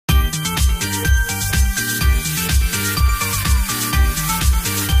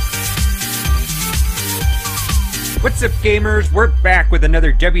What's up, gamers? We're back with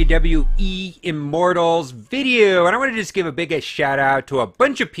another WWE Immortals video, and I want to just give a big shout out to a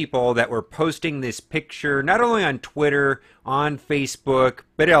bunch of people that were posting this picture, not only on Twitter, on Facebook,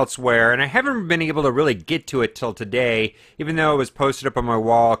 but elsewhere, and I haven't been able to really get to it till today, even though it was posted up on my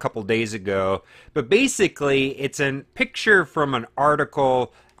wall a couple days ago. But basically, it's a picture from an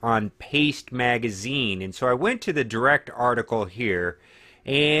article on Paste magazine, and so I went to the direct article here.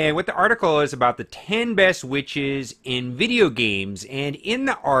 And what the article is about the 10 best witches in video games. And in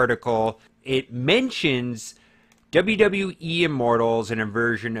the article, it mentions WWE Immortals and a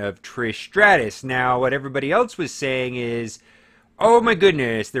version of Trish Stratus. Now, what everybody else was saying is, oh my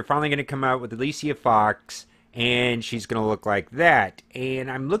goodness, they're finally going to come out with Alicia Fox, and she's going to look like that.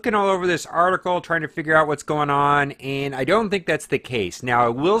 And I'm looking all over this article, trying to figure out what's going on, and I don't think that's the case. Now, I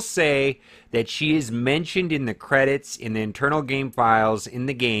will say that she is mentioned in the credits, in the internal game files in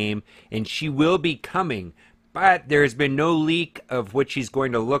the game, and she will be coming. But there's been no leak of what she's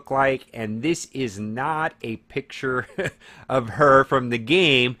going to look like, and this is not a picture of her from the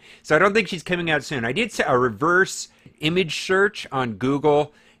game, so I don't think she's coming out soon. I did a reverse image search on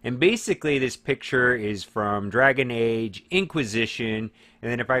Google, and basically this picture is from Dragon Age Inquisition,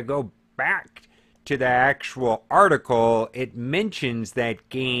 and then if I go back to the actual article, it mentions that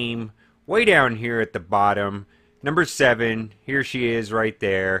game way down here at the bottom, number 7, here she is right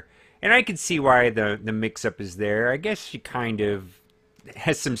there, and I can see why the mix-up is there. I guess she kind of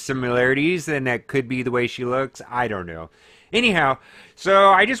has some similarities, and that could be the way she looks, I don't know. Anyhow, so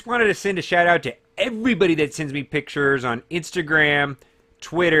I just wanted to send a shout out to everybody that sends me pictures on Instagram,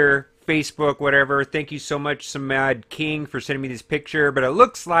 Twitter, Facebook, whatever. Thank you so much, Samad King, for sending me this picture. But it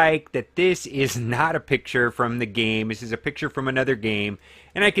looks like that this is not a picture from the game. This is a picture from another game.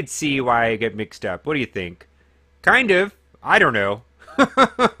 And I could see why I get mixed up. What do you think? Kind of. I don't know.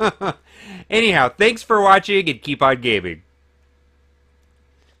 Anyhow, thanks for watching and keep on gaming.